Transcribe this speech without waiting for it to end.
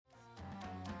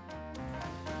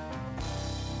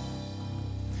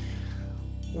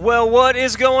Well, what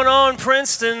is going on,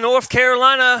 Princeton, North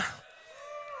Carolina?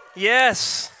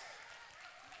 Yes.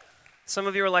 Some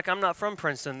of you are like, I'm not from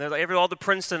Princeton. They're like, all the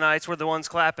Princetonites were the ones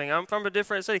clapping. I'm from a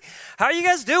different city. How are you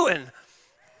guys doing?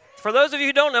 For those of you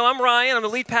who don't know, I'm Ryan. I'm the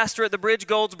lead pastor at the Bridge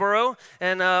Goldsboro.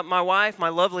 And my wife, my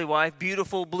lovely wife,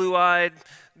 beautiful, blue-eyed,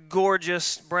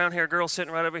 gorgeous, brown-haired girl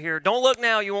sitting right over here. Don't look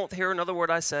now. You won't hear another word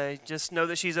I say. Just know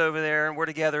that she's over there, and we're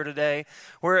together today.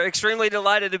 We're extremely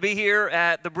delighted to be here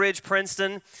at the Bridge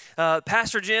Princeton.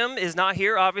 Pastor Jim is not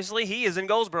here, obviously. He is in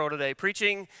Goldsboro today,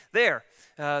 preaching there.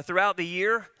 Throughout the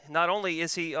year, not only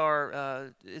is he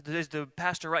is the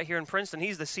pastor right here in Princeton,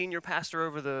 he's the senior pastor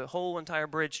over the whole entire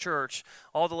Bridge Church,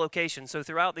 all the locations. So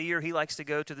throughout the year, he likes to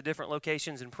go to the different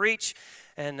locations and preach.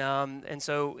 And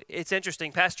so it's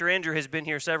interesting. Pastor Andrew has been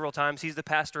here several times. He's the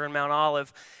pastor in Mount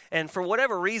Olive. And for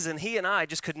whatever reason, he and I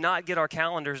just could not get our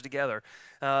calendars together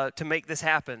to make this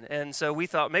happen. And so we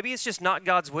thought maybe it's just not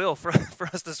God's will for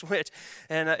us to switch.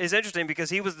 And it's interesting because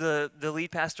he was the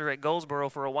lead pastor at Goldsboro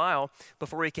for a while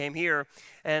before he came here.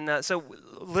 And so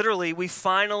literally we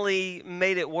finally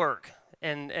made it work.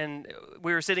 And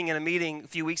we were sitting in a meeting a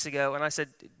few weeks ago, and I said,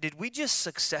 did we just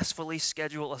successfully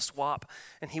schedule a swap?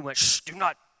 And he went, shh, do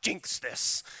not jinx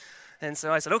this. And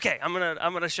so I said, okay, I'm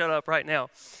gonna shut up right now.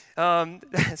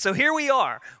 So here we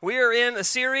are. We are in a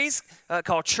series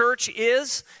called Church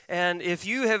Is, and if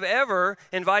you have ever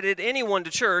invited anyone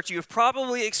to church, you've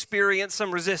probably experienced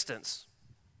some resistance.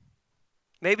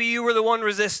 Maybe you were the one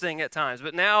resisting at times,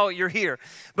 but now you're here.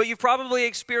 But you've probably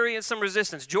experienced some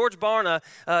resistance. George Barna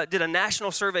did a national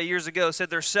survey years ago,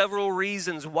 said there's several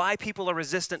reasons why people are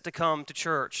resistant to come to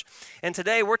church. And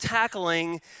today we're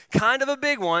tackling kind of a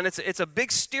big one. It's a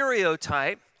big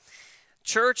stereotype.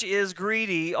 Church is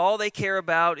greedy. All they care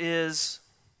about is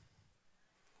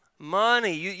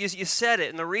money. You said it,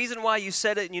 and the reason why you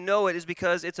said it and you know it is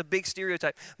because it's a big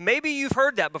stereotype. Maybe you've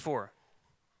heard that before.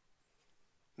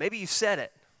 Maybe you've said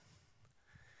it.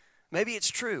 Maybe it's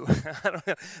true. I don't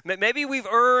know. Maybe we've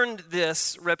earned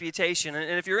this reputation.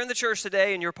 And if you're in the church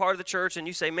today and you're part of the church and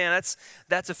you say, man,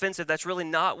 that's offensive, that's really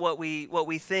not what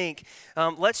we think,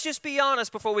 let's just be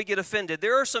honest before we get offended.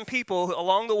 There are some people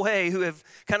along the way who have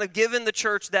kind of given the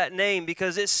church that name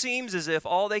because it seems as if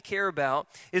all they care about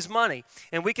is money.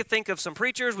 And we could think of some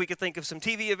preachers, we could think of some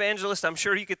TV evangelists, I'm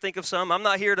sure you could think of some. I'm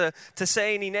not here to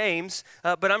say any names,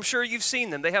 but I'm sure you've seen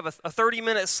them. They have a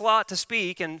 30-minute slot to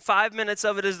speak, and 5 minutes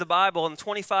of it is the Bible, and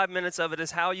 25 minutes of it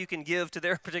is how you can give to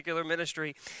their particular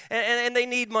ministry. And they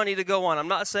need money to go on. I'm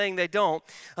not saying they don't.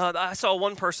 I saw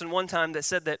one person one time that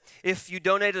said that if you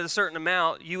donated a certain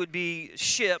amount, you would be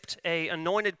shipped a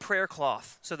anointed prayer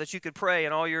cloth so that you could pray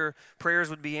and all your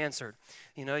prayers would be answered.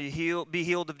 You know, you be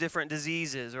healed of different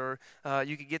diseases, or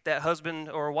you could get that husband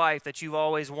or wife that you've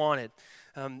always wanted.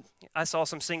 I saw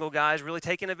some single guys really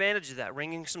taking advantage of that,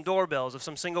 ringing some doorbells of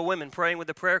some single women praying with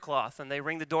the prayer cloth, and they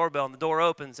ring the doorbell and the door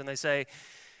opens and they say,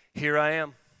 here I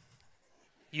am.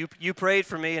 You prayed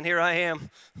for me and here I am.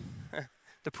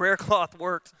 The prayer cloth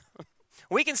worked.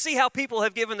 We can see how people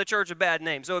have given the church a bad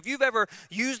name. So if you've ever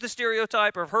used the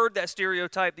stereotype or heard that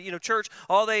stereotype that, church,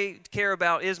 all they care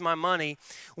about is my money,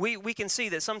 we can see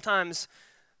that sometimes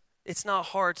it's not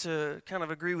hard to kind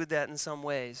of agree with that in some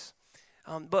ways.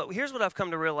 But here's what I've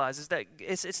come to realize is that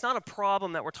it's not a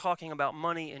problem that we're talking about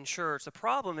money in church. The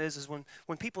problem is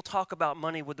when people talk about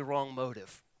money with the wrong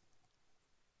motive.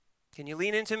 Can you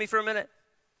lean into me for a minute?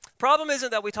 Problem isn't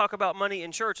that we talk about money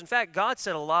in church. In fact, God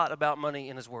said a lot about money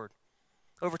in His Word.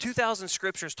 Over 2,000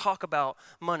 scriptures talk about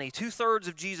money. 2/3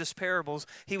 of Jesus' parables,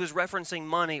 He was referencing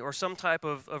money or some type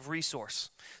of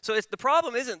resource. So the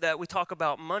problem isn't that we talk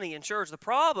about money in church. The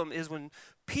problem is when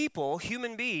people,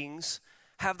 human beings,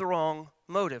 have the wrong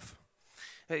motive.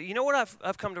 You know what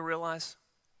I've come to realize?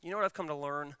 You know what I've come to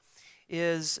learn?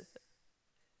 Is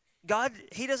God,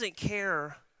 He doesn't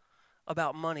care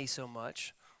about money so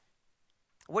much.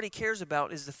 What He cares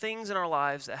about is the things in our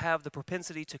lives that have the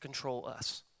propensity to control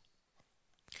us.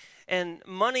 And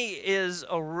money is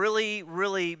a really,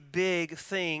 really big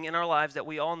thing in our lives that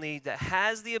we all need that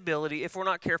has the ability, if we're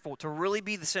not careful, to really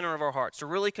be the center of our hearts, to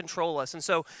really control us. And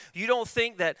so you don't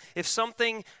think that if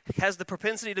something has the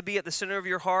propensity to be at the center of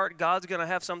your heart, God's going to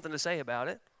have something to say about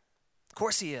it. Of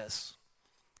course He is.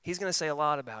 He's going to say a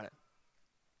lot about it.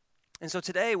 And so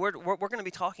today we're going to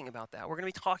be talking about that. We're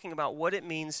going to be talking about what it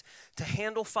means to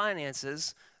handle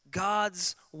finances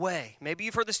God's way. Maybe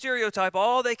you've heard the stereotype,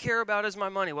 all they care about is my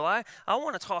money. Well, I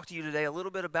want to talk to you today a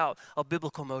little bit about a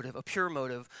biblical motive, a pure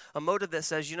motive, a motive that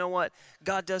says, you know what,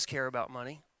 God does care about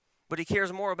money, but He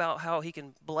cares more about how He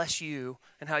can bless you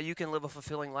and how you can live a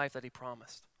fulfilling life that He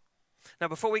promised. Now,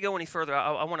 before we go any further,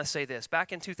 I want to say this.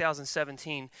 Back in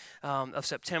 2017 of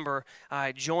September,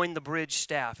 I joined the Bridge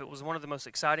staff. It was one of the most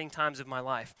exciting times of my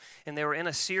life. And they were in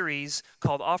a series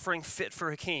called Offering Fit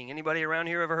for a King. Anybody around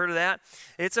here ever heard of that?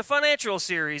 It's a financial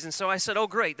series. And so I said, oh,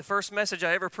 great. The first message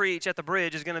I ever preach at the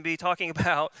Bridge is going to be talking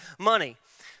about money.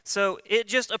 So it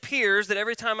just appears that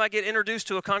every time I get introduced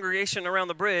to a congregation around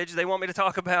the Bridge, they want me to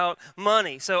talk about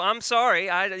money. So I'm sorry.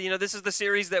 This is the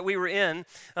series that we were in.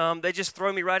 They just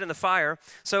throw me right in the fire.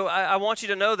 So I want you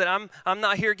to know that I'm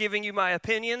not here giving you my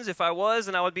opinions. If I was,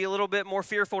 then I would be a little bit more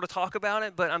fearful to talk about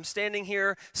it. But I'm standing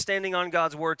here, standing on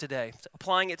God's word today,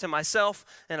 applying it to myself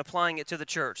and applying it to the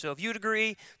church. So if you'd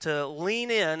agree to lean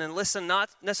in and listen,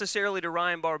 not necessarily to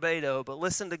Ryan Barbado, but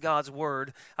listen to God's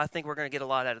word, I think we're going to get a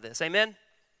lot out of this. Amen?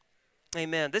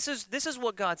 Amen. This is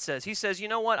what God says. He says, you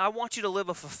know what? I want you to live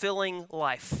a fulfilling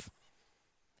life.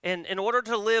 And in order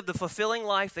to live the fulfilling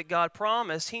life that God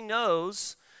promised, He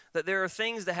knows that there are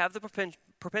things that have the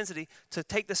propensity to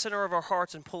take the center of our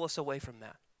hearts and pull us away from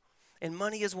that. And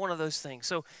money is one of those things.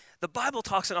 So the Bible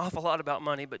talks an awful lot about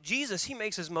money, but Jesus, He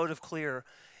makes His motive clear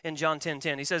in John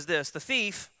 10:10. He says this, the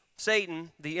thief, Satan,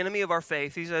 the enemy of our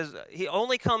faith, he says he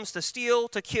only comes to steal,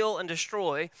 to kill, and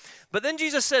destroy. But then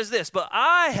Jesus says this, but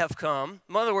I have come,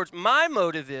 in other words, my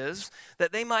motive is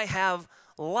that they might have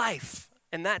life,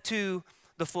 and that to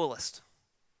the fullest.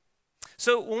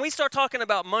 So when we start talking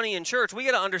about money in church, we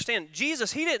got to understand,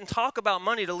 Jesus, He didn't talk about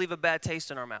money to leave a bad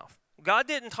taste in our mouth. God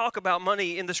didn't talk about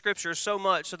money in the scriptures so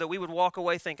much so that we would walk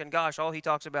away thinking, gosh, all He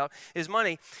talks about is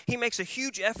money. He makes a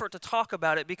huge effort to talk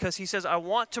about it because He says, I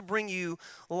want to bring you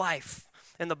life.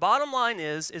 And the bottom line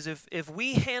is if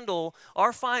we handle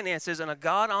our finances in a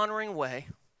God-honoring way,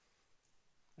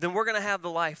 then we're going to have the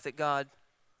life that God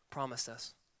promised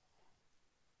us.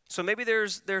 So maybe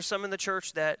there's some in the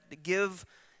church that give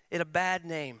it a bad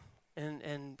name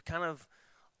and kind of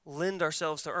lend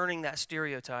ourselves to earning that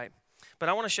stereotype. But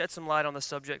I want to shed some light on the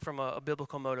subject from a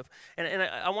biblical motive. And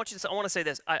I want to say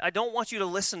this. I don't want you to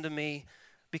listen to me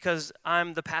because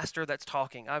I'm the pastor that's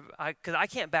talking. Because I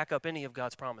can't back up any of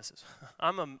God's promises.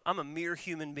 I'm a mere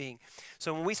human being.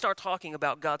 So when we start talking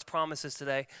about God's promises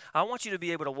today, I want you to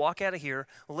be able to walk out of here,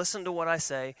 listen to what I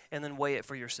say, and then weigh it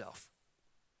for yourself.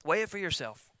 Weigh it for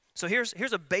yourself. So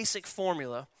here's a basic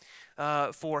formula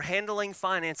for handling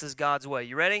finances God's way.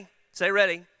 You ready? Say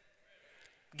ready.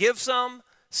 Give some,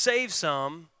 save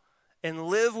some, and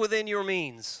live within your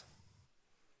means.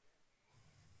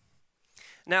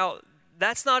 Now,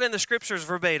 that's not in the scriptures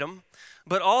verbatim,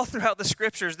 but all throughout the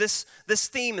scriptures, this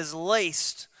theme is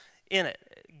laced in it.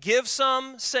 Give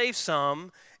some, save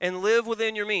some, and live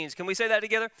within your means. Can we say that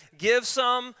together? Give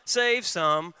some, save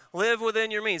some, live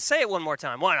within your means. Say it one more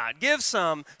time. Why not? Give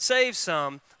some, save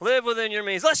some, live within your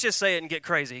means. Let's just say it and get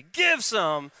crazy. Give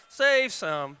some, save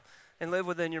some, and live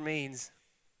within your means.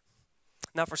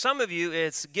 Now, for some of you,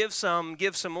 it's give some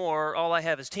more, all I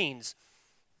have is teens.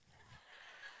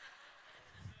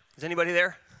 Is anybody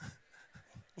there?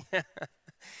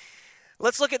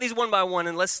 Let's look at these one by one,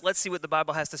 and let's see what the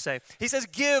Bible has to say. He says,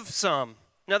 give some.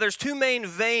 Now, there's two main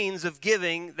veins of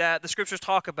giving that the scriptures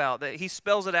talk about, that He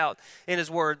spells it out in His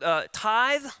word.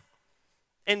 Tithe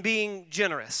and being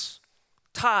generous.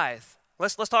 Tithe.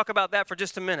 Let's talk about that for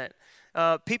just a minute.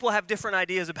 People have different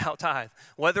ideas about tithe,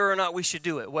 whether or not we should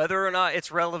do it, whether or not it's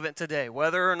relevant today,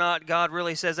 whether or not God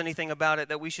really says anything about it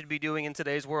that we should be doing in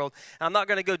today's world. I'm not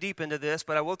going to go deep into this,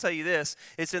 but I will tell you this.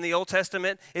 It's in the Old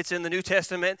Testament, it's in the New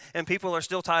Testament, and people are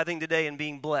still tithing today and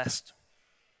being blessed.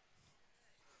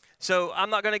 So I'm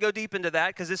not going to go deep into that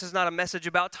because this is not a message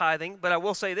about tithing, but I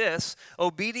will say this.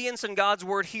 Obedience in God's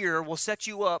word here will set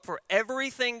you up for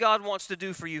everything God wants to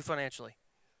do for you financially,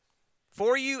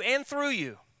 for you and through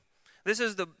you. This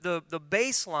is the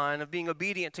baseline of being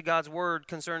obedient to God's word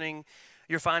concerning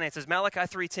your finances. Malachi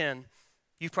 3:10,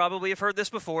 you probably have heard this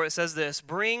before. It says this,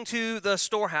 bring to the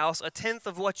storehouse a tenth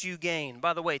of what you gain.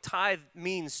 By the way, tithe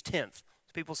means tenth.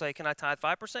 People say, can I tithe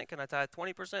 5%? Can I tithe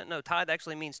 20%? No, tithe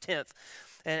actually means tenth.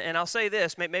 And I'll say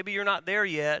this, maybe you're not there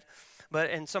yet,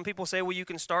 and some people say, well, you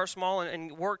can start small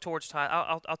and work towards tithe.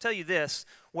 I'll tell you this,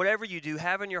 whatever you do,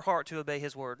 have in your heart to obey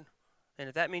His word. And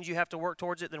if that means you have to work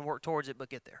towards it, then work towards it, but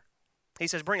get there. He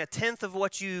says, bring a tenth of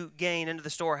what you gain into the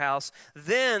storehouse.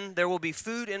 Then there will be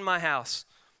food in my house.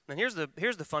 And here's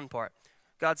the fun part.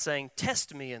 God's saying,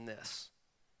 test me in this.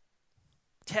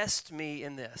 Test me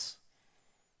in this.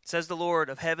 Says the Lord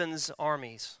of heaven's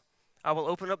armies, I will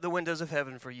open up the windows of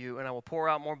heaven for you, and I will pour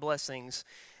out more blessings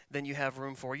than you have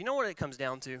room for. You know what it comes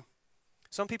down to?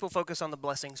 Some people focus on the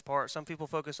blessings part. Some people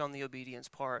focus on the obedience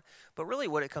part. But really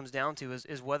what it comes down to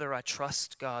is whether I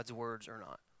trust God's words or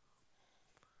not.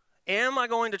 Am I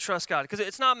going to trust God? Because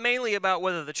it's not mainly about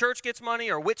whether the church gets money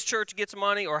or which church gets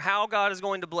money or how God is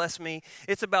going to bless me.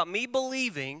 It's about me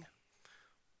believing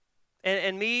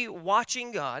and me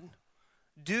watching God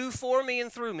do for me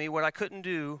and through me what I couldn't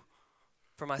do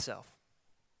for myself.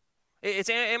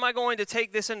 Am I going to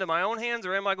take this into my own hands,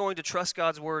 or am I going to trust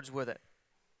God's words with it?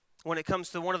 When it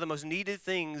comes to one of the most needed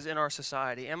things in our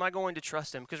society, am I going to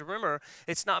trust him? Because remember,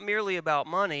 it's not merely about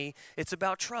money, it's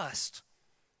about trust.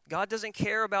 God doesn't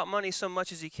care about money so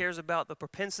much as he cares about the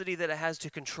propensity that it has to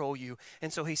control you.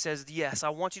 And so he says, yes, I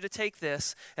want you to take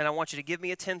this, and I want you to give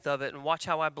me 1/10 of it, and watch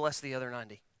how I bless the other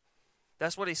 90.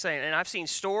 That's what he's saying. And I've seen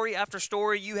story after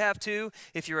story. You have too.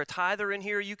 If you're a tither in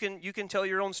here, you can tell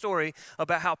your own story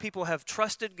about how people have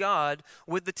trusted God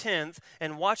with the 10th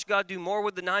and watched God do more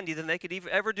with the 90 than they could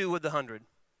ever do with the 100.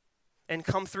 And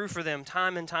come through for them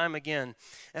time and time again.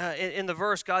 In the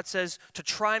verse, God says to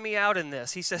try me out in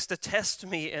this. He says to test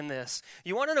me in this.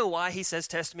 You want to know why he says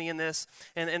test me in this?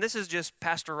 And this is just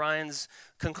Pastor Ryan's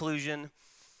conclusion.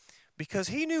 Because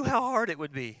he knew how hard it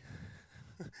would be.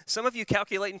 Some of you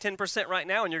calculating 10% right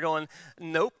now and you're going,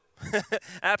 nope,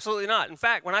 absolutely not. In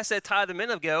fact, when I said tithe a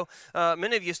minute ago,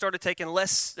 many of you started taking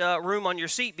less room on your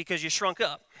seat because you shrunk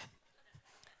up.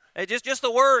 Just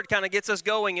the word kind of gets us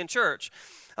going in church.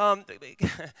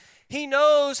 He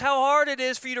knows how hard it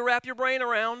is for you to wrap your brain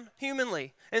around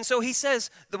humanly. And so he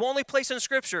says, the only place in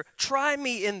Scripture, try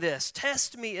me in this,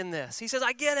 test me in this. He says,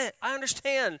 I get it, I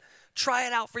understand. Try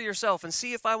it out for yourself and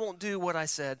see if I won't do what I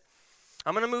said.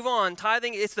 I'm going to move on.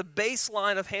 Tithing, it's the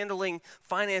baseline of handling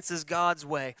finances God's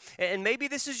way. And maybe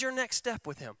this is your next step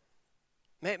with him.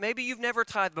 Maybe you've never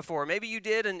tithed before. Maybe you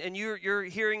did and you're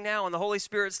hearing now and the Holy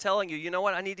Spirit's telling you, you know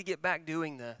what, I need to get back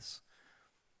doing this.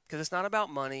 Because it's not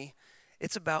about money.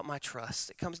 It's about my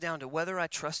trust. It comes down to whether I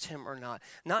trust him or not.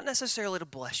 Not necessarily to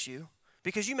bless you.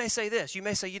 Because you may say this. You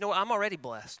may say, you know what, I'm already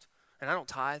blessed and I don't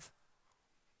tithe.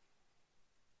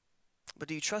 But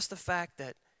do you trust the fact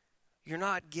that you're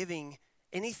not giving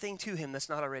anything to him that's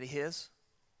not already his?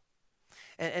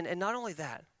 And not only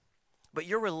that, but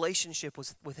your relationship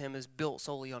with him is built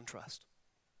solely on trust.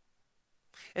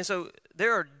 And so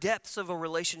there are depths of a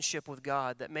relationship with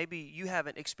God that maybe you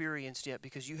haven't experienced yet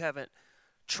because you haven't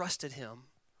trusted him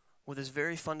with this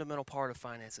very fundamental part of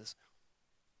finances.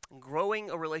 And growing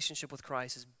a relationship with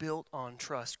Christ is built on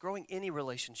trust. Growing any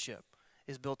relationship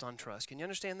is built on trust. Can you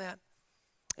understand that?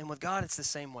 And with God, it's the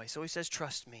same way. So he says,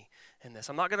 trust me in this.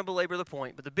 I'm not going to belabor the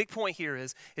point, but the big point here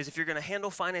is if you're going to handle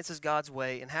finances God's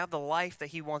way and have the life that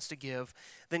he wants to give,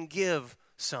 then give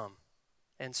some.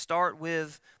 And start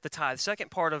with the tithe.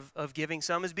 Second part of giving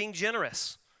some is being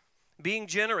generous. Being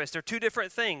generous. They're two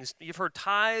different things. You've heard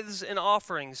tithes and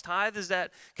offerings. Tithe is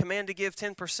that command to give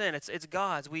 10%. It's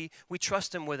God's. We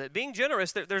trust him with it. Being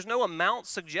generous, there's no amount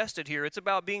suggested here. It's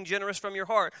about being generous from your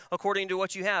heart according to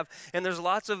what you have. And there's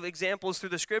lots of examples through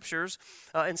the scriptures.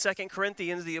 In 2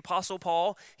 Corinthians, the Apostle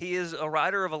Paul, he is a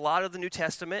writer of a lot of the New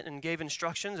Testament and gave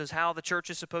instructions as how the church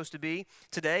is supposed to be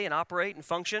today and operate and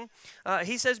function.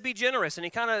 He says be generous, and he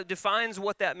kind of defines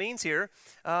what that means here.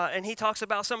 And he talks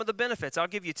about some of the benefits. I'll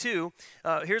give you two.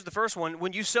 Here's the first one.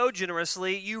 When you sow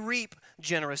generously, you reap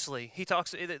generously.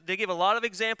 They give a lot of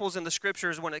examples in the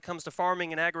scriptures when it comes to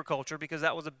farming and agriculture because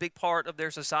that was a big part of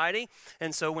their society.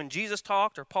 And so when Jesus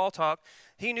talked or Paul talked,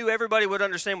 he knew everybody would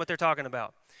understand what they're talking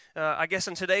about. I guess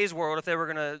in today's world,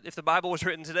 if the Bible was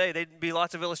written today, there'd be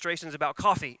lots of illustrations about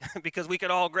coffee because we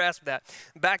could all grasp that.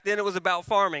 Back then, it was about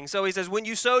farming. So he says, when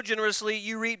you sow generously,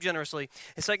 you reap generously.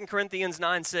 In 2 Corinthians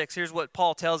 9:6, here's what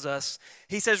Paul tells us.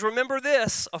 He says, remember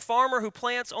this, a farmer who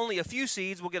plants only a few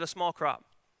seeds will get a small crop.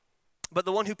 But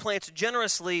the one who plants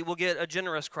generously will get a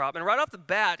generous crop. And right off the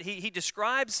bat, he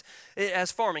describes it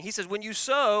as farming. He says, when you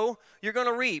sow, you're going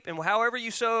to reap. And however you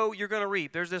sow, you're going to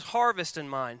reap. There's this harvest in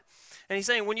mind. And he's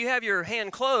saying when you have your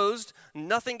hand closed,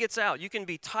 nothing gets out. You can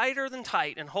be tighter than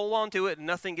tight and hold on to it and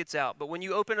nothing gets out. But when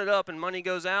you open it up and money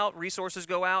goes out, resources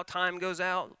go out, time goes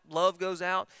out, love goes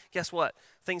out, guess what?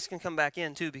 Things can come back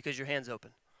in too because your hand's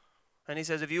open. And he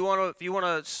says if you want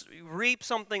to reap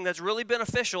something that's really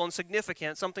beneficial and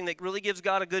significant, something that really gives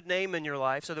God a good name in your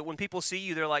life so that when people see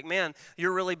you, they're like, man,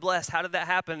 you're really blessed. How did that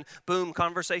happen? Boom,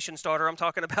 conversation starter. I'm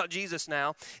talking about Jesus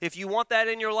now. If you want that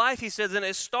in your life, he says, then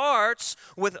it starts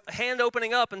with hand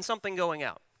opening up and something going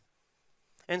out.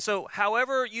 And so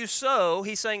however you sow,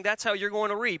 he's saying that's how you're going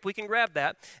to reap. We can grab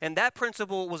that. And that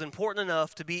principle was important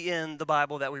enough to be in the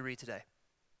Bible that we read today.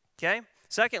 Okay?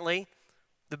 Secondly,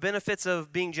 the benefits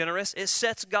of being generous, it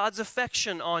sets God's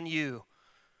affection on you.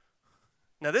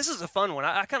 Now, this is a fun one.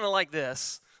 I kind of like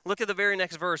this. Look at the very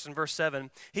next verse in verse 7.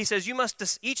 He says, you must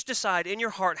each decide in your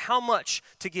heart how much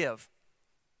to give.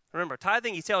 Remember,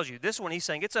 tithing, he tells you. This one, he's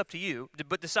saying it's up to you,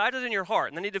 but decide it in your heart.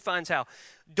 And then he defines how.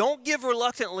 Don't give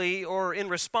reluctantly or in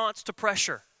response to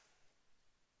pressure.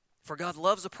 For God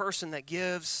loves a person that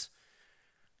gives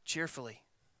cheerfully.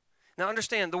 Now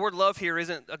understand, the word love here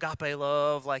isn't agape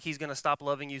love, like he's going to stop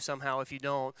loving you somehow if you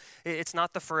don't. It's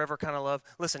not the forever kind of love.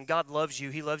 Listen, God loves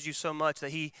you. He loves you so much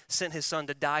that he sent his son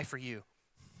to die for you.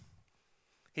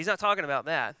 He's not talking about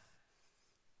that.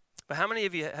 But how many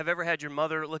of you have ever had your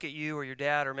mother look at you or your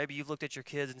dad, or maybe you've looked at your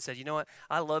kids and said, you know what,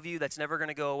 I love you, that's never going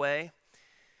to go away,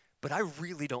 but I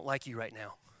really don't like you right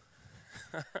now.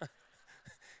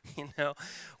 You know,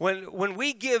 when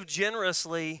we give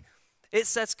generously, it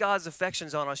sets God's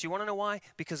affections on us. You want to know why?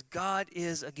 Because God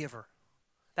is a giver.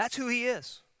 That's who he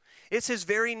is. It's his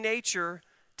very nature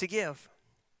to give.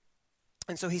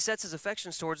 And so he sets his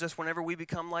affections towards us whenever we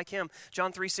become like him.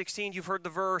 John 3:16, you've heard the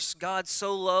verse, God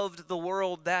so loved the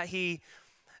world that he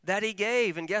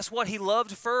gave. And guess what? He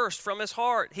loved first from his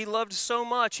heart. He loved so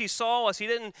much. He saw us. He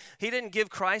didn't give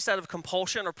Christ out of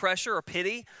compulsion or pressure or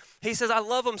pity. He says, I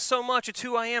love him so much. It's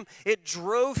who I am. It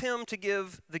drove him to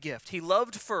give the gift. He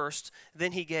loved first,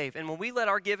 then he gave. And when we let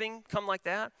our giving come like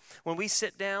that, when we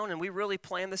sit down and we really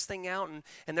plan this thing out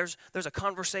and there's a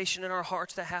conversation in our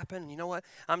hearts that happen, and you know what?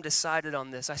 I'm decided on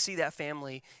this. I see that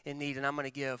family in need and I'm going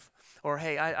to give. Or,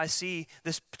 hey, I see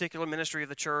this particular ministry of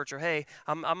the church. Or, hey,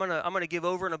 I'm gonna give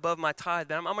over and above my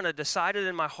tithe. I'm going to decide it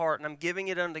in my heart, and I'm giving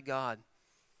it unto God.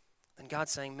 And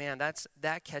God's saying, man,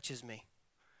 that catches me.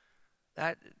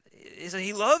 That is,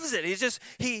 he loves it. He's just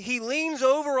he leans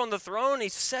over on the throne. He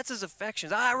sets his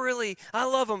affections. I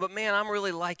love them, but man, I'm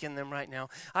really liking them right now.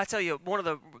 I tell you, one of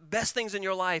the best things in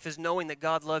your life is knowing that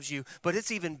God loves you. But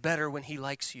it's even better when he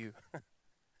likes you.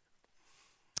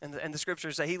 And the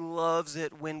scriptures say he loves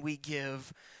it when we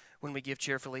give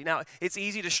cheerfully. Now, it's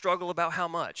easy to struggle about how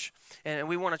much. And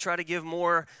we want to try to give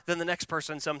more than the next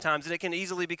person sometimes. And it can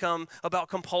easily become about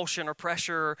compulsion or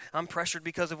pressure. I'm pressured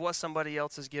because of what somebody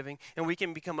else is giving. And we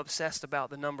can become obsessed about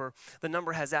the number. The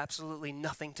number has absolutely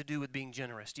nothing to do with being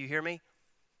generous. Do you hear me?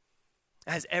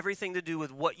 It has everything to do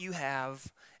with what you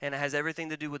have. And it has everything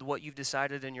to do with what you've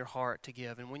decided in your heart to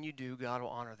give. And when you do, God will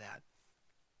honor that.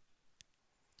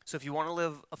 So if you want to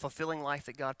live a fulfilling life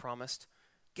that God promised,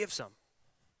 give some.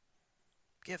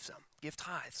 Give some. Give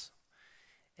tithes.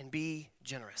 And be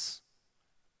generous.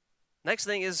 Next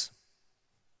thing is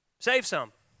save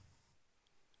some.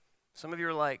 Some of you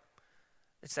are like,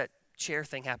 it's that chair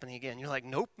thing happening again. You're like,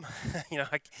 nope.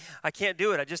 I can't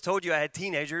do it. I just told you I had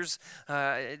teenagers.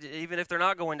 Even if they're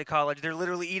not going to college, they're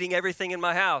literally eating everything in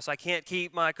my house. I can't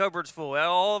keep my cupboards full.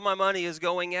 All of my money is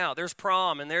going out. There's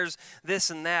prom and there's this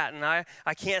and that, and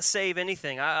I can't save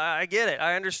anything. I get it.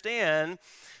 I understand.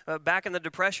 Back in the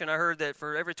Depression, I heard that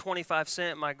for every 25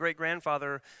 cents my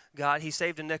great-grandfather got, he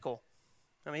saved a nickel.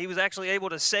 I mean, he was actually able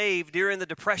to save during the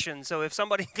Depression. So if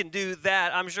somebody can do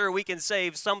that, I'm sure we can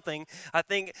save something. I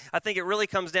think it really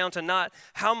comes down to not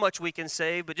how much we can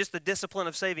save, but just the discipline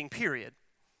of saving, period.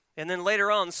 And then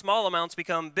later on, small amounts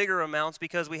become bigger amounts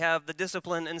because we have the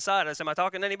discipline inside us. Am I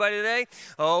talking to anybody today?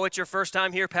 Oh, it's your first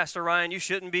time here, Pastor Ryan. You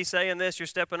shouldn't be saying this. You're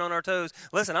stepping on our toes.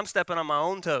 Listen, I'm stepping on my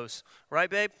own toes. Right,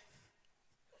 babe?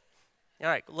 All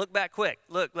right, look back quick.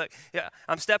 Look. Yeah,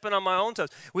 I'm stepping on my own toes.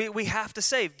 We have to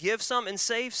save. Give some and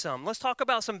save some. Let's talk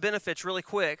about some benefits really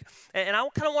quick. And I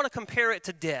kind of want to compare it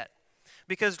to debt.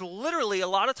 Because literally, a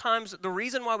lot of times, the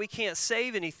reason why we can't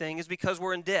save anything is because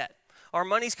we're in debt. Our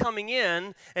money's coming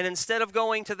in, and instead of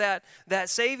going to that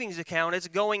savings account, it's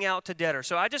going out to debtor.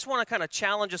 So I just want to kind of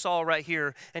challenge us all right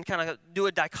here and kind of do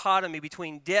a dichotomy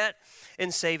between debt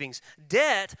and savings.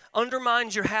 Debt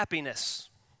undermines your happiness.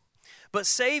 But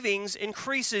savings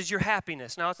increases your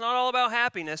happiness. Now, it's not all about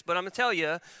happiness, but I'm going to tell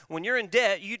you, when you're in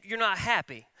debt, you're not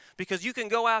happy. Because you can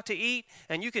go out to eat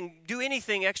and you can do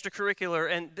anything extracurricular,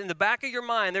 and in the back of your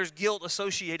mind, there's guilt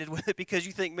associated with it because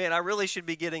you think, man, I really should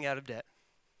be getting out of debt.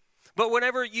 But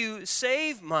whenever you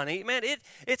save money, man,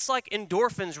 it's like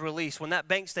endorphins release when that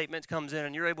bank statement comes in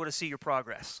and you're able to see your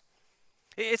progress.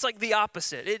 It's like the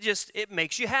opposite. It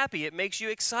makes you happy. It makes you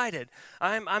excited.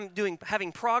 I'm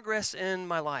having progress in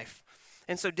my life.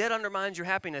 And so debt undermines your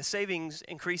happiness. Savings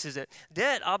increases it.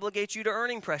 Debt obligates you to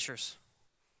earning pressures.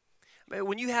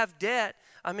 When you have debt,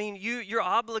 I mean, you're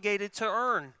obligated to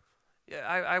earn.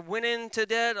 I went into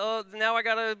debt, now I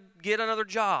got to get another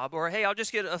job. Or, hey, I'll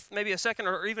just get maybe a second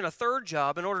or even a third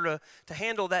job in order to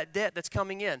handle that debt that's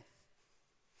coming in.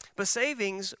 But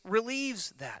savings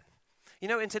relieves that. You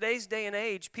know, in today's day and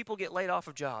age, people get laid off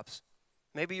of jobs.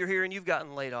 Maybe you're here and you've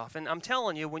gotten laid off. And I'm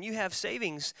telling you, when you have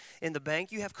savings in the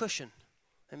bank, you have cushion.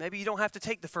 And maybe you don't have to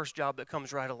take the first job that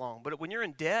comes right along. But when you're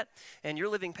in debt and you're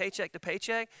living paycheck to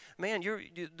paycheck, man,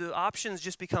 the options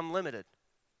just become limited.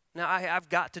 Now, I've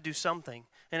got to do something.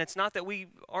 And it's not that we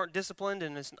aren't disciplined,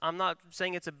 and I'm not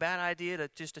saying it's a bad idea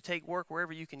to take work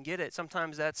wherever you can get it.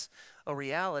 Sometimes that's a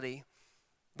reality.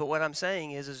 But what I'm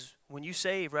saying is when you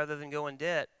save rather than go in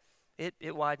debt,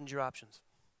 it widens your options.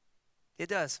 It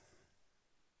does.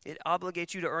 It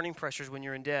obligates you to earning pressures when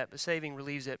you're in debt, but saving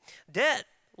relieves it. Debt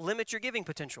limits your giving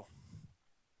potential.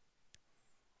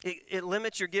 It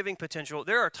limits your giving potential.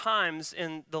 There are times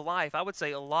in the life, I would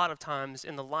say a lot of times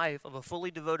in the life of a fully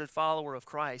devoted follower of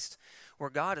Christ, where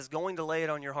God is going to lay it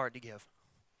on your heart to give.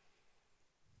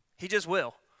 He just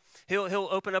will. He'll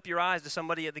open up your eyes to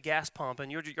somebody at the gas pump,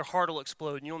 and your heart will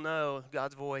explode, and you'll know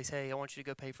God's voice, hey, I want you to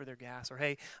go pay for their gas, or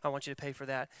hey, I want you to pay for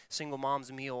that single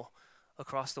mom's meal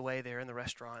across the way there in the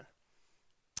restaurant.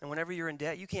 And whenever you're in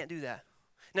debt, you can't do that.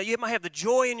 Now, you might have the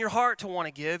joy in your heart to want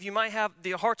to give. You might have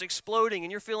the heart's exploding,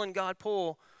 and you're feeling God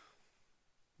pull,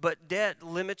 but debt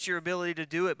limits your ability to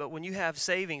do it. But when you have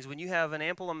savings, when you have an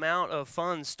ample amount of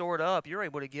funds stored up, you're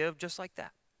able to give just like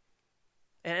that.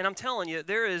 And I'm telling you,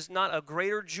 there is not a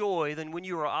greater joy than when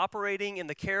you are operating in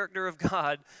the character of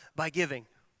God by giving.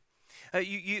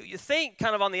 You think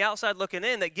kind of on the outside looking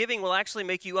in that giving will actually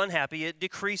make you unhappy. It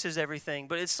decreases everything.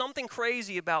 But it's something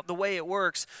crazy about the way it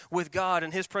works with God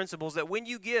and his principles that when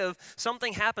you give,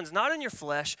 something happens not in your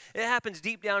flesh, it happens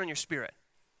deep down in your spirit.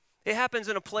 It happens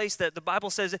in a place that the Bible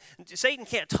says Satan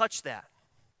can't touch that.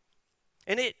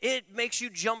 And it makes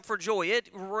you jump for joy. It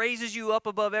raises you up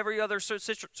above every other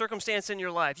circumstance in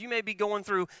your life. You may be going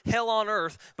through hell on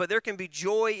earth, but there can be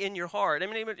joy in your heart. I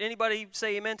mean, anybody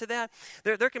say amen to that?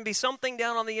 There can be something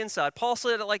down on the inside. Paul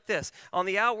said it like this. On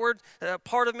the outward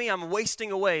part of me, I'm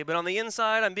wasting away. But on the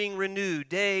inside, I'm being renewed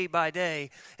day by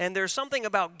day. And there's something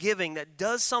about giving that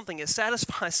does something. It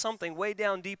satisfies something way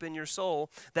down deep in your soul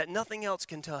that nothing else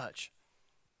can touch.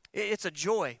 It's a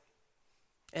joy.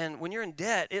 And when you're in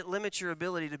debt, it limits your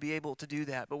ability to be able to do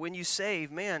that. But when you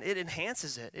save, man, it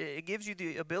enhances it. It gives you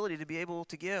the ability to be able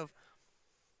to give.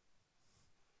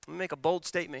 Let me make a bold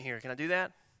statement here. Can I do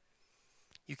that?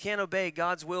 You can't obey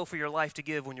God's will for your life to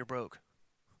give when you're broke.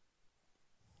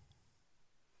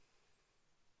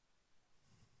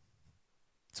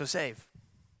 So save.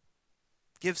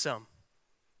 Give some.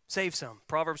 Save some.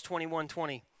 Proverbs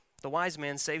 21:20. The wise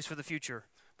man saves for the future,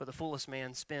 but the foolish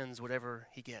man spends whatever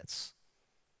he gets.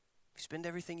 If you spend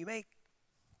everything you make,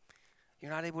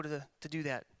 you're not able to do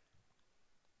that.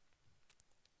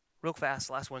 Real fast,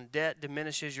 last one. Debt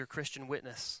diminishes your Christian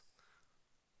witness,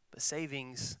 but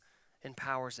savings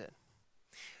empowers it.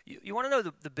 You want to know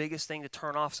the biggest thing to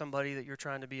turn off somebody that you're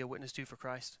trying to be a witness to for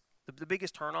Christ? The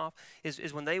biggest turn off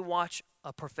is when they watch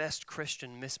a professed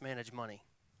Christian mismanage money.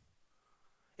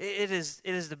 It is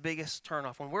the biggest turn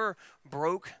off. When we're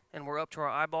broke and we're up to our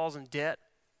eyeballs in debt,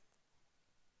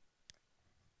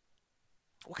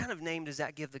 what kind of name does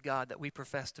that give the God that we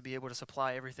profess to be able to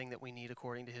supply everything that we need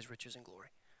according to his riches and glory?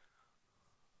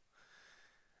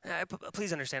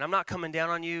 Please understand, I'm not coming down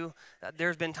on you.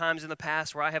 There's been times in the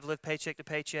past where I have lived paycheck to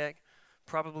paycheck,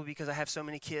 probably because I have so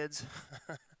many kids.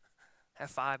 I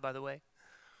have 5, by the way.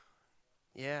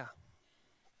 Yeah,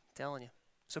 I'm telling you.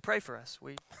 So pray for us.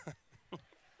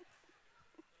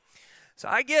 So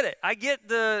I get it. I get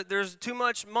there's too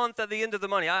much month at the end of the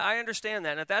money. I understand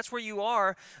that. And if that's where you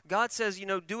are, God says,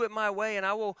 do it my way and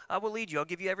I will lead you. I'll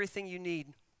give you everything you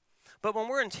need. But when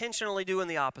we're intentionally doing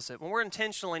the opposite, when we're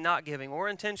intentionally not giving, when we're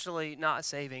intentionally not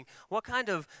saving, what kind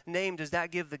of name does that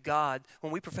give the God,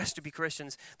 when we profess to be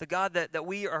Christians, the God that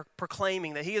we are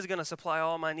proclaiming that he is going to supply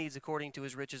all my needs according to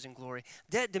his riches and glory?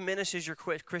 Debt diminishes your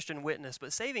Christian witness,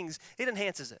 but savings, it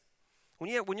enhances it.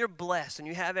 When you're blessed and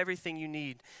you have everything you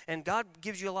need and God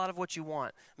gives you a lot of what you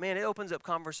want, man, it opens up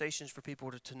conversations for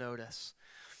people to notice.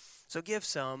 So give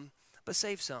some, but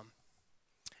save some.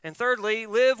 And thirdly,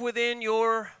 live within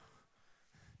your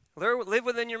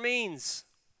means.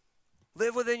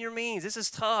 Live within your means. This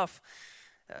is tough.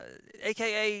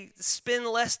 AKA spend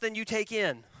less than you take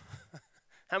in.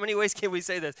 How many ways can we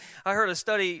say this? I heard a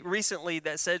study recently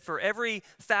that said for every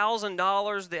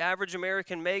 $1,000 the average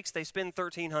American makes, they spend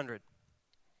 $1,300.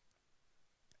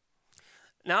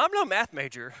 Now, I'm no math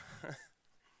major,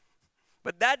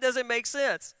 but that doesn't make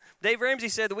sense. Dave Ramsey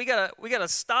said that we gotta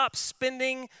stop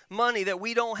spending money that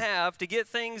we don't have to get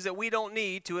things that we don't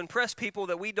need to impress people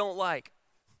that we don't like.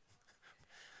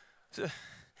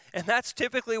 And that's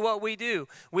typically what we do.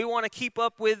 We want to keep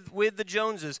up with the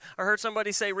Joneses. I heard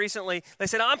somebody say recently, they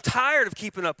said, I'm tired of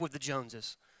keeping up with the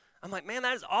Joneses. I'm like, man,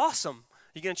 that is awesome.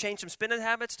 You going to change some spending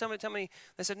habits? Tell me.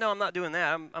 They said, no, I'm not doing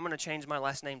that. I'm going to change my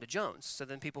last name to Jones so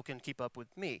then people can keep up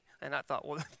with me. And I thought,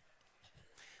 well,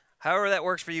 however that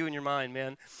works for you in your mind,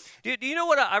 man. Do you know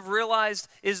what I've realized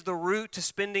is the root to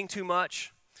spending too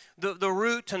much? The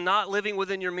root to not living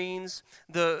within your means?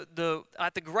 At the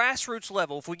grassroots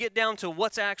level, if we get down to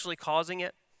what's actually causing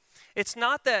it, it's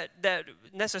not that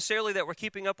necessarily that we're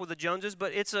keeping up with the Joneses,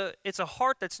 but it's a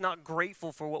heart that's not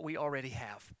grateful for what we already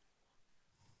have.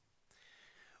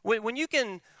 When you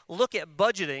can look at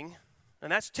budgeting,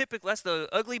 and that's the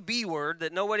ugly B word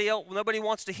that nobody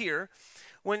wants to hear.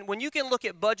 When you can look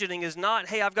at budgeting as not,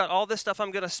 hey, I've got all this stuff I'm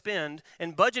going to spend,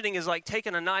 and budgeting is like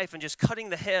taking a knife and just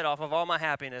cutting the head off of all my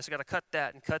happiness. I got to cut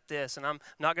that and cut this, and I'm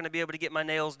not going to be able to get my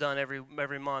nails done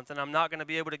every month, and I'm not going to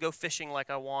be able to go fishing like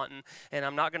I want, and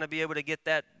I'm not going to be able to get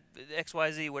that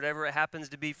XYZ, whatever it happens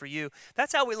to be for you.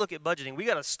 That's how we look at budgeting. We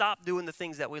got to stop doing the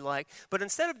things that we like. But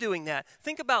instead of doing that,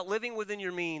 think about living within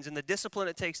your means and the discipline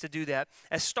it takes to do that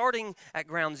as starting at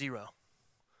ground zero.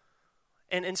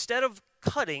 And instead of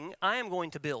cutting, I am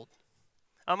going to build.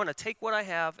 I'm going to take what I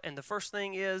have, and the first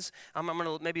thing is I'm going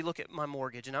to maybe look at my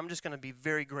mortgage, and I'm just going to be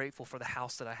very grateful for the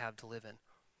house that I have to live in.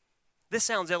 This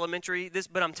sounds elementary,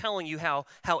 but I'm telling you how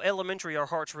elementary our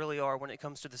hearts really are when it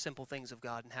comes to the simple things of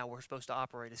God and how we're supposed to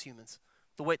operate as humans.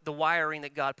 The wiring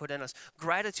that God put in us.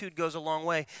 Gratitude goes a long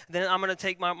way. Then I'm going to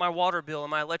take my water bill and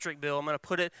my electric bill. I'm going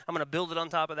to build it on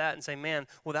top of that and say, man,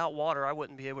 without water, I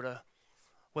wouldn't be able to.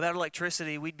 Without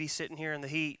electricity, we'd be sitting here in the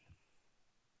heat.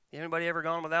 Anybody ever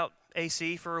gone without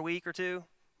AC for a week or two?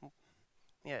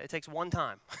 Yeah, it takes one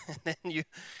time,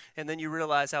 and then you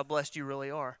realize how blessed you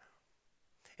really are.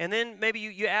 And then maybe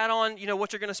you add on,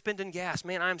 what you're going to spend in gas.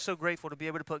 Man, I'm so grateful to be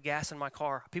able to put gas in my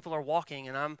car. People are walking,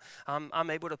 and I'm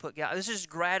able to put gas. This is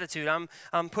gratitude. I'm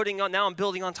building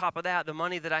on top of that the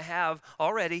money that I have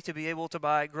already to be able to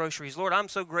buy groceries. Lord, I'm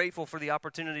so grateful for the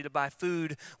opportunity to buy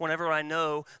food whenever I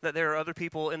know that there are other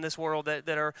people in this world that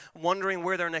are wondering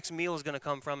where their next meal is going to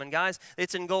come from. And guys,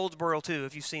 it's in Goldsboro too,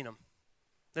 if you've seen them.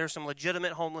 There's some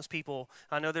legitimate homeless people.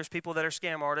 I know there's people that are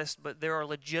scam artists, but there are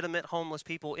legitimate homeless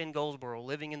people in Goldsboro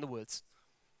living in the woods.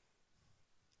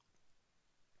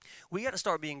 We got to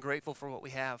start being grateful for what we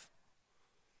have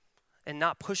and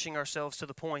not pushing ourselves to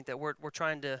the point that we're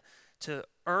trying to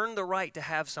earn the right to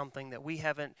have something that we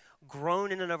haven't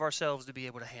grown in and of ourselves to be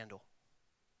able to handle.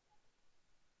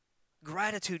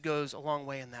 Gratitude goes a long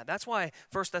way in that. That's why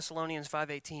 1 Thessalonians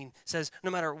 5:18 says,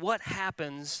 no matter what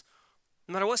happens,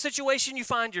 no matter what situation you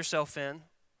find yourself in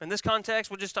this context,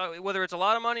 we'll just talk whether it's a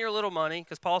lot of money or little money,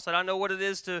 because Paul said, I know what it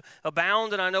is to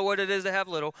abound and I know what it is to have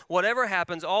little. Whatever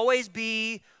happens, always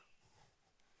be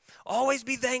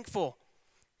thankful.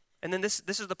 And then this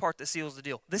is the part that seals the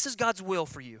deal. This is God's will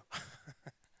for you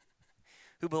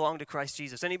who belong to Christ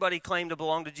Jesus. Anybody claim to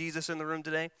belong to Jesus in the room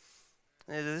today?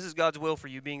 This is God's will for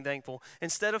you, being thankful.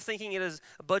 Instead of thinking it as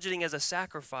budgeting as a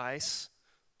sacrifice,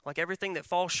 like everything that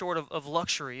falls short of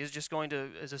luxury is just going to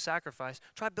as a sacrifice,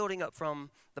 try building up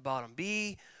from the bottom.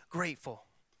 Be grateful.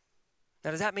 Now,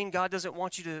 does that mean God doesn't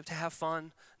want you to have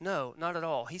fun? No, not at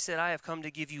all. He said, I have come to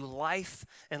give you life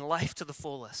and life to the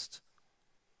fullest.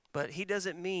 But he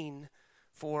doesn't mean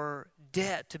for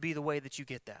debt to be the way that you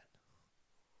get that.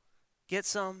 Get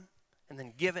some and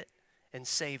then give it and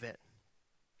save it.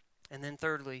 And then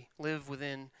thirdly, live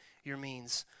within your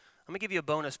means. I'm going to give you a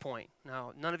bonus point.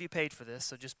 Now, none of you paid for this,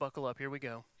 so just buckle up. Here we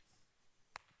go.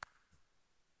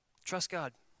 Trust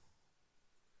God.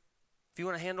 If you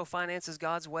want to handle finances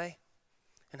God's way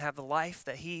and have the life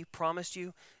that he promised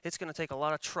you, it's going to take a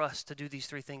lot of trust to do these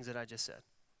three things that I just said.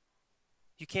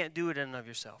 You can't do it in and of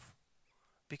yourself,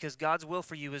 because God's will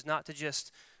for you is not to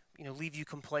just, leave you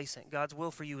complacent. God's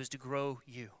will for you is to grow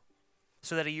you,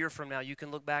 so that a year from now you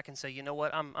can look back and say, you know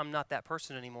what, I'm not that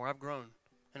person anymore. I've grown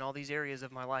in all these areas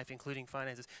of my life, including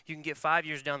finances. You can get 5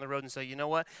 years down the road and say, you know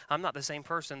what, I'm not the same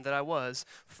person that I was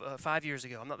 5 years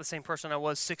ago. I'm not the same person I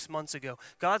was 6 months ago.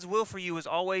 God's will for you is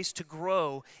always to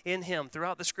grow in him.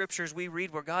 Throughout the scriptures we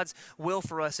read where God's will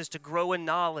for us is to grow in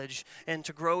knowledge and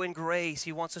to grow in grace.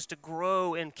 He wants us to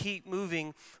grow and keep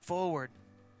moving forward.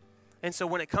 And so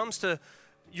when it comes to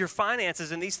your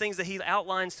finances and these things that he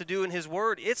outlines to do in his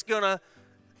word, it's gonna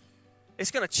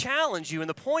challenge you, and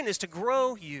the point is to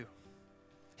grow you.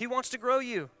 He wants to grow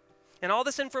you. And all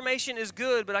this information is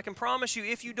good, but I can promise you,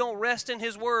 if you don't rest in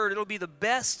his word, it'll be the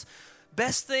best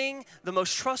thing, the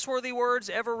most trustworthy words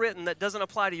ever written that doesn't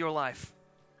apply to your life.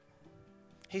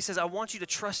 He says, I want you to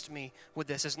trust me with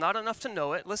this. It's not enough to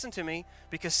know it. Listen to me,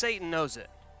 because Satan knows it.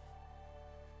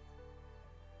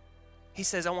 He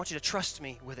says, I want you to trust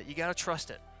me with it. You got to trust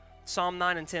it. Psalm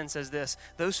 9:10 says this,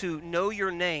 those who know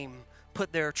your name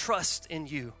put their trust in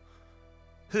you.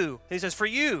 who? He says, for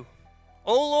you,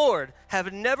 O Lord,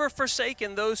 have never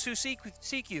forsaken those who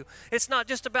seek you. It's not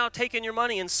just about taking your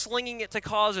money and slinging it to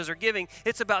causes or giving.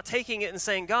 It's about taking it and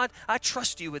saying, God, I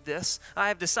trust you with this. I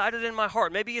have decided in my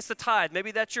heart. Maybe it's the tithe.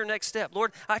 Maybe that's your next step.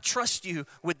 Lord, I trust you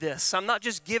with this. I'm not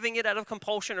just giving it out of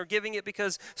compulsion or giving it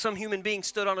because some human being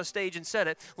stood on a stage and said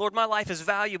it. Lord, my life is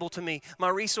valuable to me. My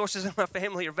resources and my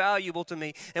family are valuable to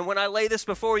me. And when I lay this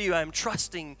before you, I'm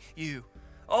trusting you.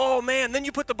 Oh, man, then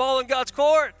you put the ball in God's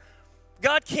court.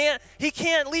 He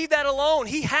can't leave that alone.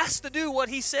 He has to do what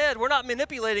he said. We're not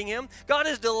manipulating him. God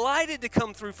is delighted to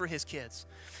come through for his kids.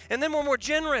 And then when we're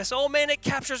generous, oh man, it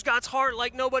captures God's heart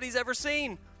like nobody's ever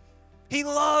seen. He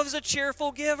loves a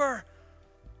cheerful giver.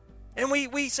 And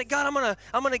we say, God,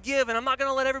 I'm gonna give, and I'm not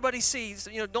gonna let everybody see. So,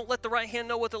 don't let the right hand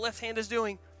know what the left hand is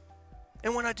doing.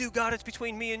 And when I do, God, it's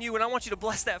between me and you, and I want you to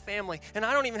bless that family. And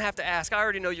I don't even have to ask. I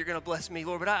already know you're gonna bless me,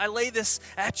 Lord, but I lay this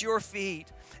at your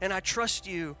feet, and I trust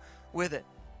you with it.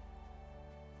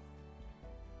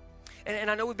 And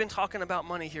I know we've been talking about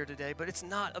money here today, but it's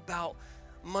not about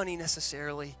money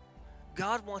necessarily.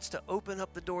 God wants to open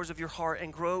up the doors of your heart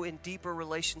and grow in deeper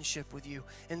relationship with you.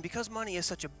 And because money is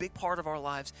such a big part of our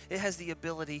lives, it has the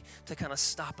ability to kind of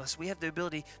stop us. We have the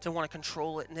ability to want to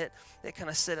control it, and it kind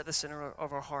of sit at the center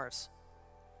of our hearts.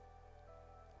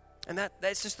 And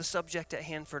that's just the subject at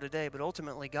hand for today, but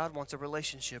ultimately God wants a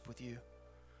relationship with you.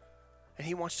 And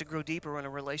he wants to grow deeper in a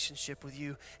relationship with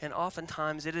you. And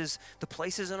oftentimes it is the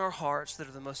places in our hearts that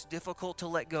are the most difficult to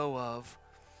let go of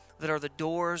that are the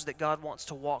doors that God wants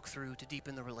to walk through to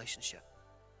deepen the relationship.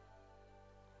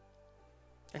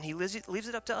 And he leaves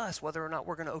it up to us whether or not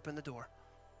we're going to open the door.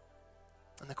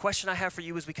 And the question I have for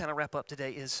you as we kind of wrap up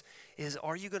today is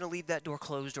are you going to leave that door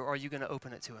closed, or are you going to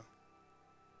open it to him?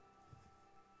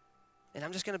 And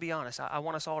I'm just going to be honest. I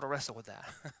want us all to wrestle with that.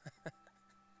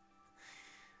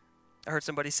 I heard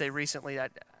somebody say recently,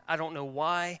 I don't know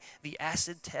why the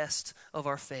acid test of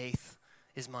our faith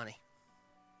is money.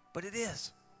 But it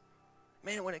is.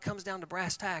 Man, when it comes down to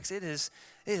brass tacks, it is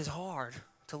hard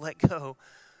to let go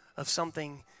of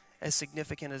something as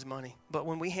significant as money. But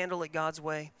when we handle it God's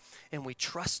way and we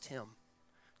trust him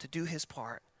to do his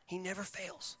part, he never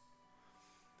fails.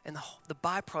 And the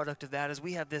byproduct of that is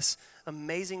we have this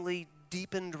amazingly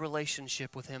deepened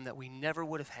relationship with him that we never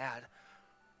would have had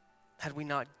we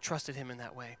not trusted him in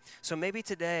that way. So maybe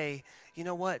today, you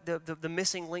know what, the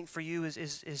missing link for you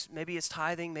is maybe it's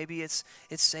tithing, maybe it's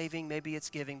saving, maybe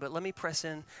it's giving. But let me press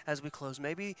in as we close.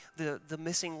 Maybe the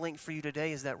missing link for you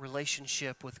today is that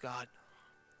relationship with God.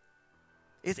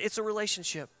 It's a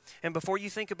relationship. And before you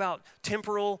think about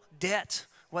temporal debt,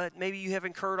 what maybe you have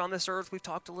incurred on this earth, we've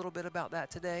talked a little bit about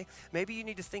that today. Maybe you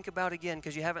need to think about again,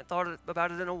 because you haven't thought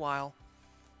about it in a while,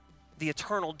 the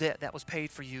eternal debt that was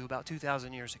paid for you about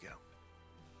 2,000 years ago.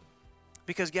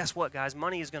 Because guess what, guys?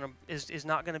 Money is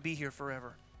not going to be here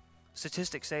forever.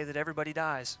 Statistics say that everybody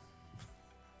dies.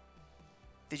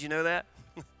 Did you know that?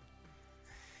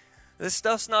 This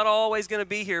stuff's not always going to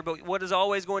be here, but what is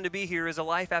always going to be here is a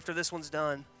life after this one's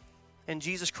done. And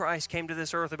Jesus Christ came to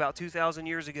this earth about 2,000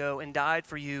 years ago and died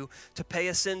for you to pay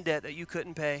a sin debt that you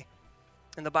couldn't pay.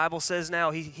 And the Bible says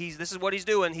now, this is what he's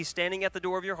doing. He's standing at the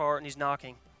door of your heart and he's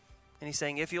knocking. And he's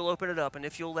saying, if you'll open it up and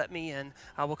if you'll let me in,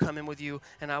 I will come in with you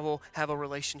and I will have a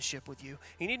relationship with you.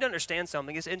 You need to understand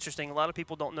something. It's interesting. A lot of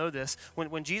people don't know this.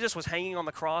 When Jesus was hanging on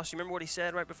the cross, you remember what he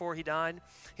said right before he died?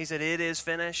 He said, it is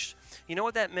finished. You know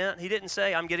what that meant? He didn't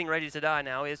say, I'm getting ready to die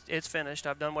now. It's finished.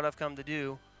 I've done what I've come to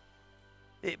do.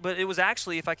 But it was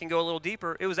actually, if I can go a little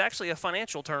deeper, it was actually a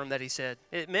financial term that he said.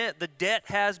 It meant the debt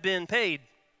has been paid.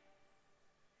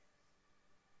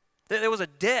 There was a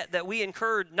debt that we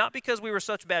incurred, not because we were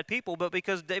such bad people, but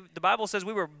because the Bible says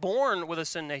we were born with a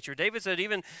sin nature. David said,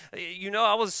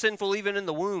 I was sinful even in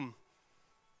the womb.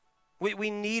 We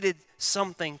needed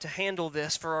something to handle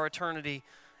this for our eternity.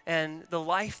 And the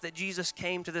life that Jesus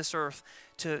came to this earth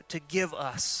to give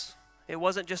us, it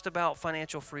wasn't just about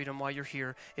financial freedom while you're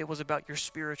here. It was about your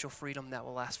spiritual freedom that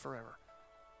will last forever.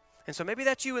 And so maybe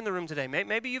that's you in the room today.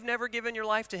 Maybe you've never given your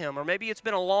life to him, or maybe it's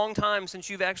been a long time since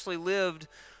you've actually lived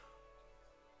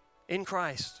in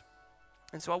Christ.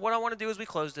 And so what I want to do as we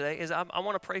close today is I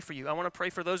want to pray for you. I want to pray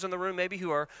for those in the room maybe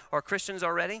who are Christians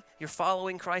already. You're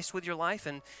following Christ with your life,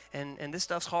 and this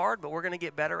stuff's hard, but we're going to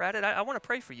get better at it. I want to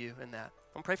pray for you in that.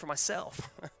 I want to pray for myself.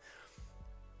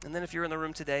 And then if you're in the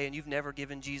room today and you've never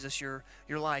given Jesus your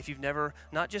life, you've never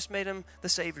not just made him the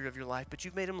Savior of your life, but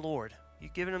you've made him Lord.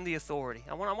 You've given him the authority.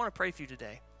 I want to pray for you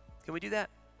today. Can we do that?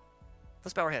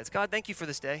 Let's bow our heads. God, thank you for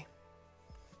this day.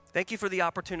 Thank you for the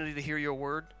opportunity to hear your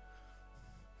word.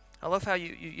 I love how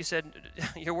you said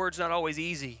your word's not always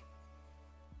easy,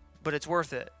 but it's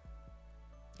worth it.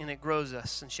 and it grows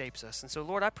us and shapes us. And so,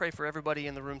 Lord, I pray for everybody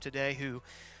in the room today who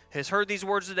has heard these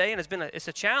words today, and it's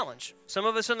a challenge. Some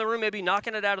of us in the room may be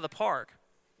knocking it out of the park.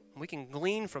 We can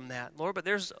glean from that, Lord, but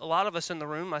there's a lot of us in the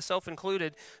room, myself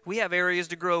included, we have areas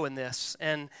to grow in this.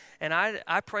 And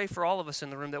I pray for all of us in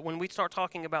the room that when we start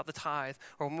talking about the tithe,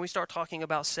 or when we start talking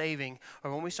about saving,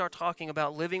 or when we start talking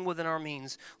about living within our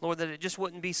means, Lord, that it just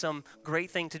wouldn't be some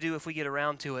great thing to do if we get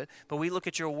around to it, but we look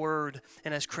at your word,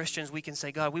 and as Christians we can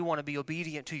say, God, we want to be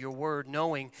obedient to your word,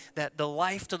 knowing that the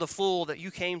life to the full that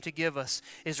you came to give us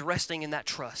is resting in that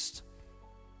trust.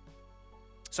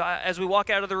 So as we walk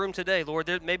out of the room today, Lord,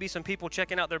 there may be some people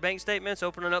checking out their bank statements,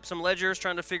 opening up some ledgers,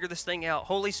 trying to figure this thing out.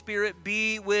 Holy Spirit,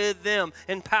 be with them.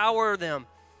 Empower them.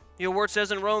 Your word says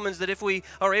in Romans that if we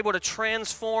are able to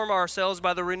transform ourselves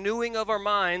by the renewing of our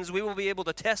minds, we will be able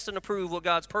to test and approve what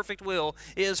God's perfect will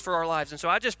is for our lives. And so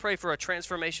I just pray for a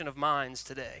transformation of minds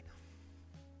today.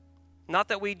 Not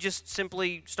that we just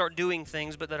simply start doing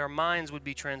things, but that our minds would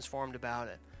be transformed about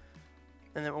it.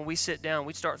 And that when we sit down,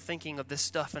 we'd start thinking of this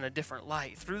stuff in a different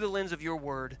light through the lens of your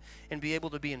word and be able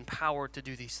to be empowered to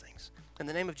do these things. In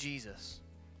the name of Jesus.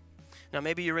 Now,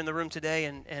 maybe you're in the room today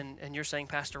and you're saying,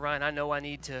 Pastor Ryan, I know I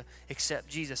need to accept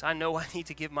Jesus. I know I need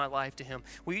to give my life to him.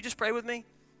 Will you just pray with me?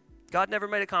 God never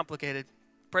made it complicated.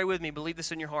 Pray with me. Believe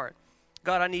this in your heart.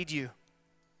 God, I need you.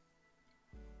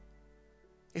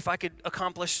 If I could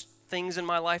accomplish things in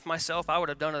my life myself, I would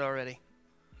have done it already.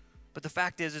 But the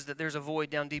fact is that there's a void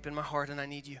down deep in my heart and I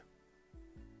need you.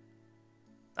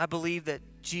 I believe that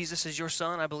Jesus is your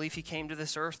son. I believe he came to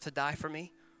this earth to die for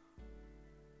me,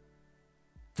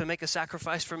 to make a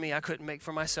sacrifice for me I couldn't make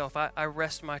for myself. I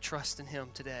rest my trust in him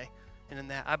today and in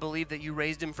that. I believe that you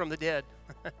raised him from the dead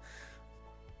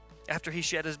after he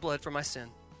shed his blood for my sin.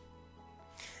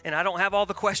 And I don't have all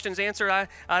the questions answered.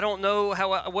 I don't know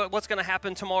what's going to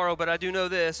happen tomorrow, but I do know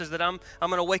this, is that I'm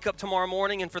going to wake up tomorrow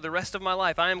morning, and for the rest of my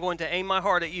life, I am going to aim my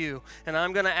heart at you, and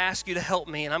I'm going to ask you to help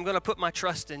me, and I'm going to put my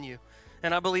trust in you.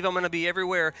 And I believe I'm going to be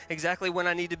everywhere exactly when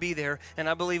I need to be there. And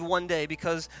I believe one day,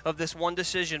 because of this one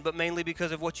decision, but mainly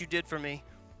because of what you did for me,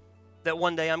 that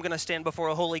one day I'm going to stand before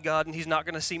a holy God, and he's not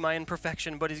going to see my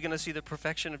imperfection, but he's going to see the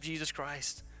perfection of Jesus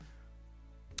Christ.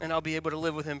 And I'll be able to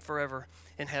live with him forever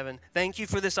in heaven. Thank you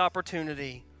for this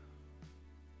opportunity.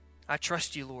 I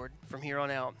trust you, Lord, from here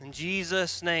on out. In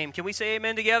Jesus' name. Can we say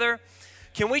amen together?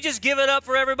 Can we just give it up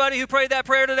for everybody who prayed that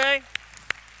prayer today?